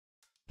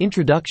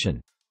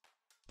Introduction.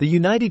 The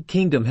United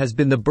Kingdom has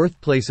been the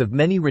birthplace of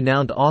many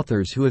renowned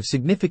authors who have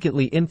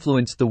significantly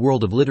influenced the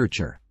world of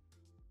literature.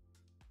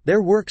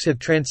 Their works have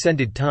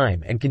transcended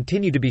time and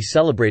continue to be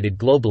celebrated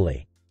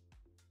globally.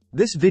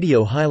 This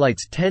video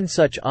highlights 10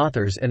 such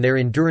authors and their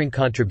enduring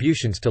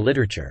contributions to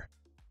literature.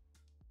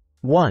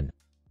 1.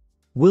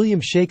 William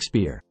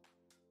Shakespeare.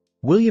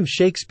 William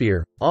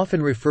Shakespeare,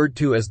 often referred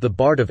to as the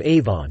Bard of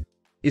Avon,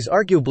 is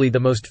arguably the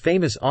most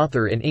famous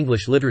author in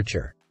English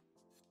literature.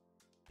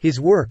 His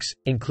works,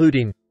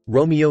 including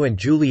Romeo and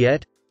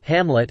Juliet,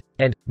 Hamlet,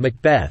 and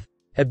Macbeth,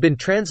 have been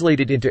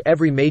translated into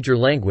every major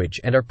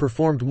language and are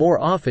performed more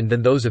often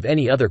than those of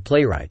any other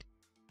playwright.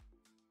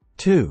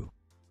 2.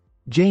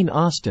 Jane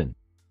Austen.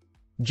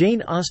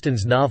 Jane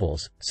Austen's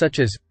novels, such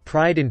as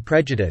Pride and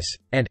Prejudice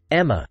and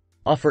Emma,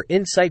 offer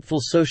insightful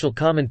social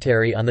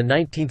commentary on the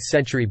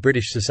 19th-century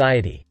British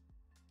society.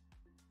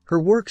 Her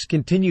works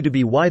continue to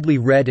be widely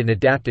read and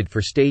adapted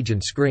for stage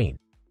and screen.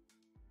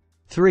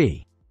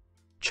 3.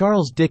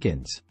 Charles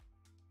Dickens.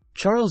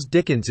 Charles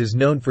Dickens is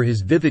known for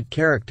his vivid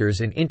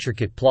characters and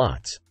intricate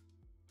plots.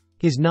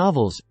 His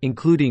novels,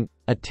 including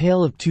A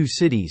Tale of Two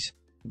Cities,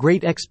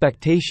 Great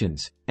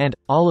Expectations, and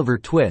Oliver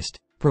Twist,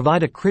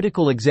 provide a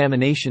critical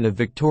examination of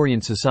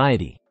Victorian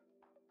society.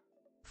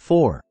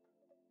 4.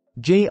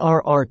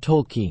 J.R.R.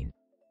 Tolkien.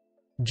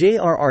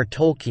 J.R.R.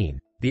 Tolkien,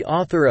 the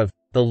author of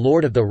The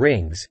Lord of the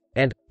Rings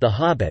and The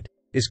Hobbit,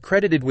 is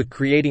credited with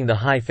creating the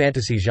high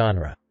fantasy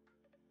genre.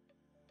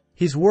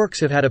 His works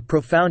have had a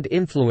profound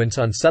influence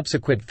on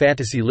subsequent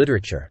fantasy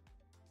literature.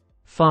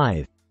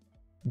 5.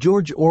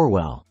 George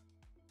Orwell.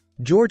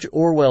 George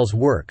Orwell's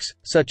works,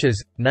 such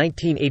as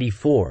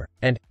 1984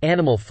 and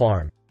Animal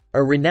Farm,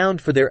 are renowned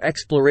for their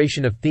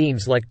exploration of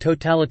themes like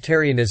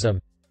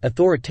totalitarianism,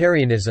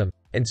 authoritarianism,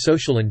 and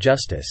social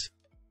injustice.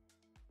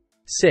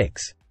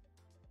 6.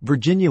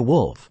 Virginia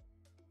Woolf.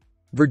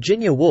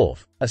 Virginia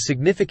Woolf, a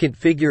significant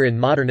figure in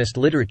modernist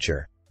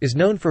literature, is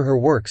known for her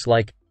works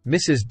like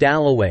Mrs.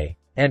 Dalloway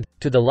and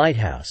To the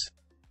Lighthouse.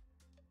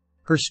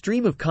 Her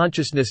stream of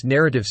consciousness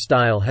narrative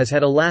style has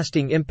had a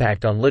lasting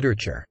impact on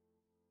literature.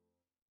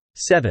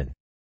 7.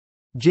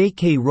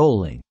 J.K.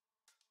 Rowling.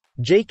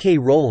 J.K.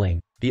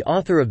 Rowling, the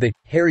author of the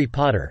Harry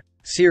Potter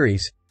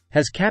series,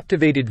 has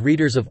captivated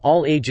readers of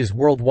all ages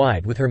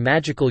worldwide with her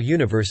magical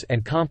universe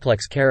and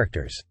complex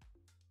characters.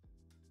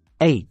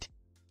 8.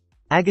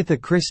 Agatha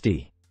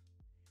Christie.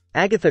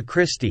 Agatha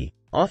Christie,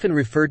 often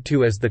referred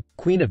to as the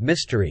Queen of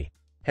Mystery,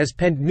 has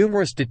penned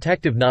numerous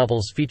detective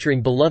novels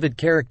featuring beloved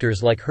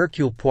characters like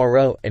Hercule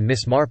Poirot and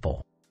Miss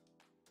Marple.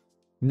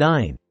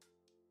 9.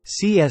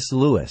 C.S.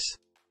 Lewis.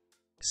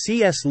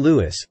 C.S.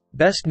 Lewis,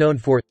 best known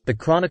for The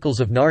Chronicles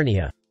of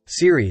Narnia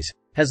series,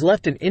 has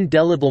left an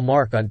indelible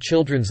mark on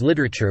children's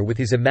literature with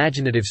his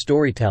imaginative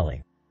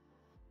storytelling.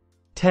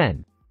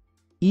 10.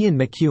 Ian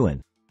McEwan.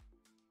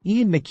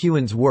 Ian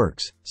McEwan's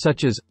works,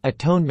 such as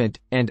Atonement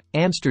and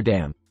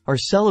Amsterdam, are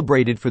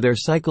celebrated for their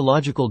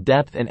psychological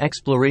depth and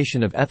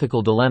exploration of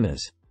ethical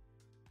dilemmas.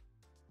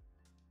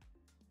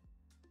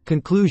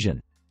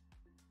 Conclusion.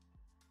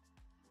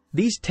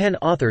 These 10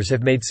 authors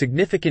have made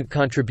significant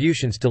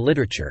contributions to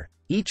literature,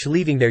 each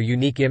leaving their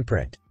unique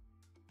imprint.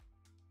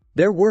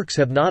 Their works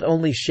have not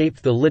only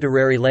shaped the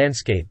literary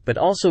landscape but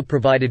also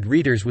provided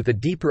readers with a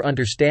deeper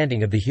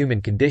understanding of the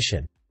human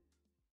condition.